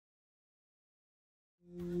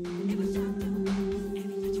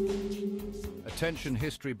Attention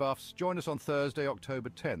history buffs, join us on Thursday, October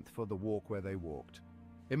 10th for the Walk Where They Walked.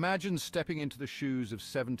 Imagine stepping into the shoes of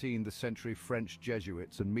 17th century French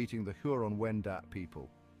Jesuits and meeting the Huron-Wendat people.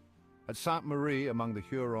 At Sainte Marie, among the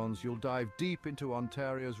Hurons, you'll dive deep into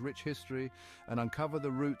Ontario's rich history and uncover the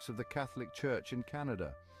roots of the Catholic Church in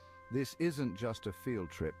Canada. This isn't just a field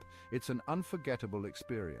trip, it's an unforgettable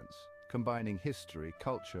experience. Combining history,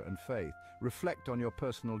 culture and faith, reflect on your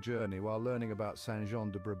personal journey while learning about Saint Jean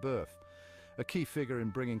de Brebeuf, a key figure in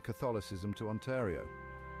bringing Catholicism to Ontario.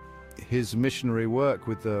 His missionary work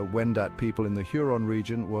with the Wendat people in the Huron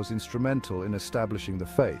region was instrumental in establishing the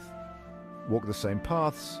faith. Walk the same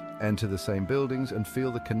paths, enter the same buildings, and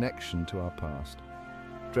feel the connection to our past.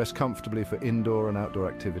 Dress comfortably for indoor and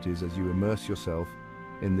outdoor activities as you immerse yourself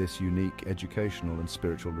in this unique educational and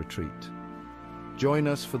spiritual retreat. Join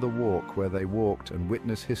us for the walk where they walked and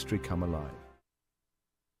witness history come alive.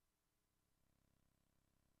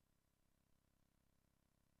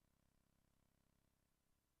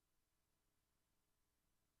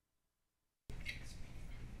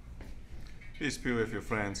 Peace be with you,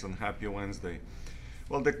 friends, and happy Wednesday.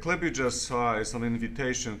 Well, the clip you just saw is an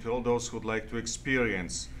invitation to all those who would like to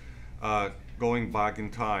experience going back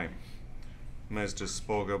in time. Mes just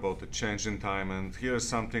spoke about the change in time, and here's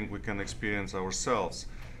something we can experience ourselves.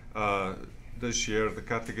 This year, the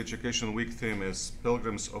Catholic Education Week theme is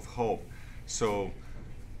Pilgrims of Hope. So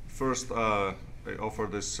first, I offer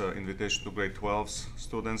this invitation to grade 12s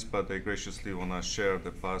students, but they graciously want to share the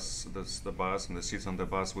bus and the seats on the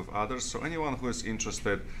bus with others. So anyone who is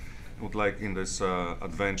interested, would like in this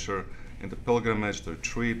adventure, in the pilgrimage, the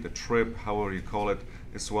retreat, the trip, however you call it,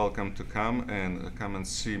 is welcome to come and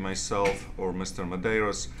see myself or Mr.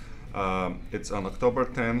 Medeiros. It's on October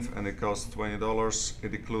 10th and it costs $20.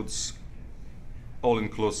 It includes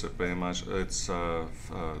all-inclusive, pretty much. It's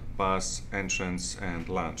bus, entrance, and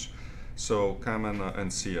lunch. So come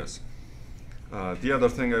and see us. The other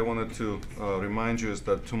thing I wanted to remind you is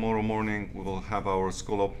that tomorrow morning we will have our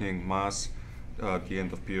school opening mass at the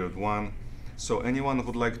end of period 1. So anyone who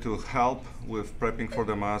would like to help with prepping for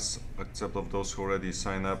the mass, except of those who already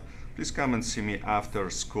signed up, please come and see me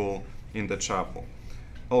after school in the chapel.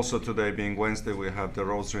 Also today being Wednesday, we have the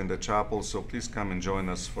rosary in the chapel, so please come and join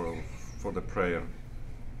us for the prayer.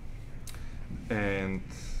 And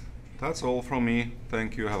that's all from me.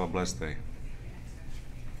 Thank you. Have a blessed day.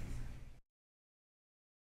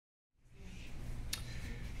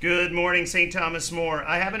 Good morning, St. Thomas More.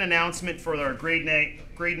 I have an announcement for our grade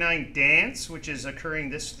 9 dance, which is occurring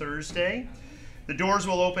this Thursday. The doors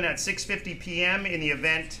will open at 6:50 p.m. in the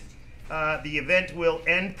event. The event will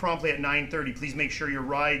end promptly at 9:30. Please make sure your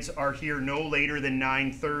rides are here no later than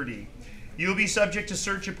 9:30. You will be subject to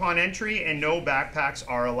search upon entry and no backpacks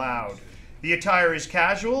are allowed. The attire is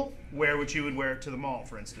casual, wear what you would wear to the mall,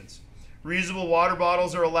 for instance. Reusable water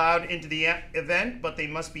bottles are allowed into the event, but they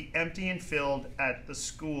must be empty and filled at the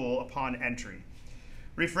school upon entry.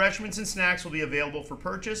 Refreshments and snacks will be available for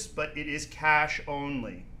purchase, but it is cash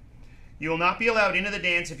only. You will not be allowed into the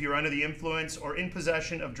dance if you're under the influence or in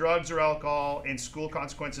possession of drugs or alcohol, and school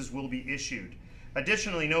consequences will be issued.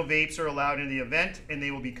 Additionally, no vapes are allowed in the event, and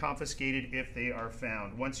they will be confiscated if they are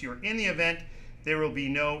found. Once you're in the event, there will be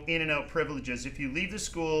no in and out privileges. If you leave the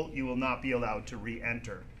school, you will not be allowed to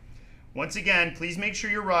re-enter. Once again, please make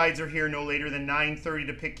sure your rides are here no later than 9:30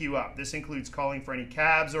 to pick you up. This includes calling for any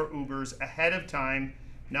cabs or Ubers ahead of time,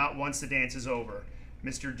 not once the dance is over.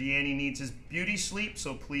 Mr. Deani needs his beauty sleep,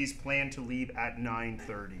 so please plan to leave at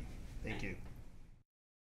 9:30. Thank you.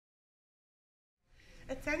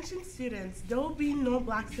 Attention students, there will be no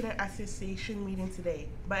Black Student Association meeting today,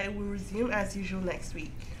 but it will resume as usual next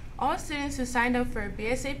week. All students who signed up for a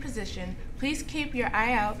BSA position, please keep your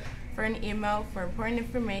eye out for an email for important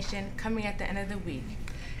information coming at the end of the week.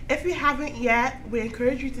 If you haven't yet, we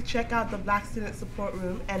encourage you to check out the Black Student Support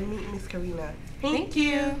Room and meet Ms. Karina. Thank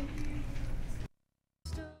you.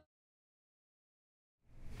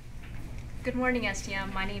 Good morning,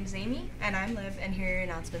 STM. My name is Amy. And I'm Liv, and here are your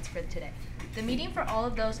announcements for today. The meeting for all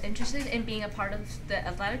of those interested in being a part of the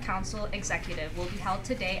Athletic Council Executive will be held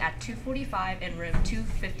today at 2:45 in room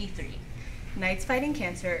 253. Knights Fighting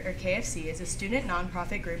Cancer, or KFC, is a student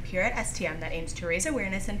nonprofit group here at STM that aims to raise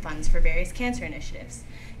awareness and funds for various cancer initiatives.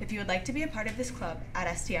 If you would like to be a part of this club at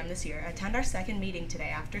STM this year, attend our second meeting today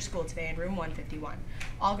after school today in room 151.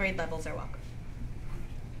 All grade levels are welcome.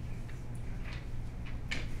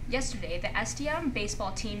 Yesterday, the STM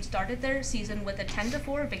baseball team started their season with a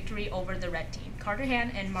 10-4 victory over the red team. Carter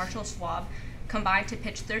Han and Marshall Schwab combined to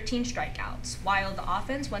pitch 13 strikeouts, while the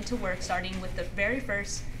offense went to work starting with the very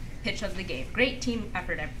first pitch of the game. Great team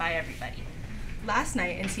effort by everybody. Last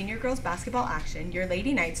night in senior girls basketball action, your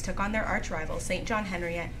Lady Knights took on their arch rival, St. John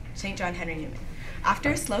Henry Newman. After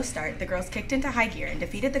a slow start, the girls kicked into high gear and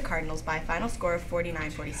defeated the Cardinals by a final score of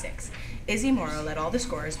 49-46. Izzy Morrow led all the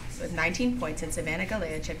scorers with 19 points and Savannah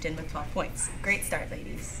Galea chipped in with 12 points. Great start,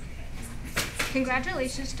 ladies.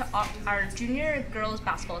 Congratulations to our junior girls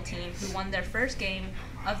basketball team who won their first game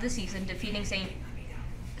of the season, defeating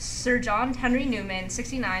Sir John Henry Newman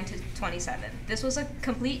 69-27. This was a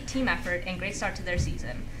complete team effort and great start to their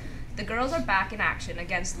season. The girls are back in action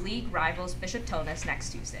against league rivals Bishop Tonus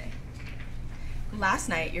next Tuesday. Last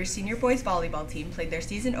night, your senior boys volleyball team played their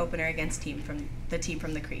season opener against the team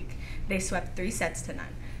from the Creek. They swept 3-0.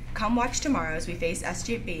 Come watch tomorrow as we face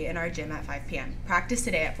SGB in our gym at 5 p.m. Practice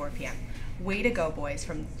today at 4 p.m. Way to go, boys,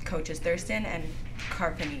 from coaches Thurston and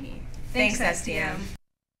Carpanini. Thanks, STM.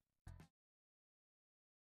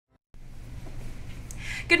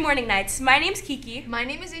 Good morning, Knights. My name's Kiki. My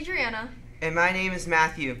name is Adriana. And my name is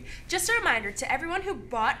Matthew. Just a reminder to everyone who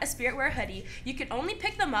bought a Spirit Wear hoodie, you can only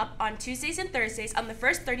pick them up on Tuesdays and Thursdays on the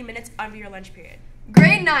first 30 minutes of your lunch period.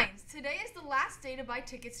 Grade 9s. Today is the last day to buy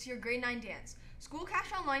tickets to your grade 9 dance. School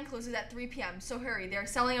Cash Online closes at 3 p.m., so hurry. They are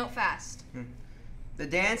selling out fast. The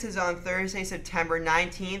dance is on Thursday, September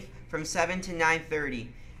 19th from 7 to 9:30,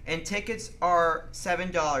 and tickets are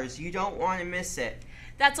 $7. You don't want to miss it.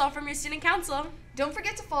 That's all from your student council. Don't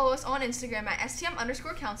forget to follow us on Instagram at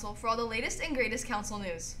STM_council for all the latest and greatest council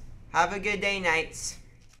news. Have a good day, Knights.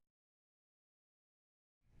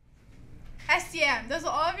 STM, those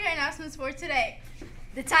are all of your announcements for today.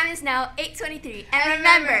 The time is now 8:23, and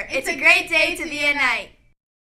remember, it's a great day to be a Knight.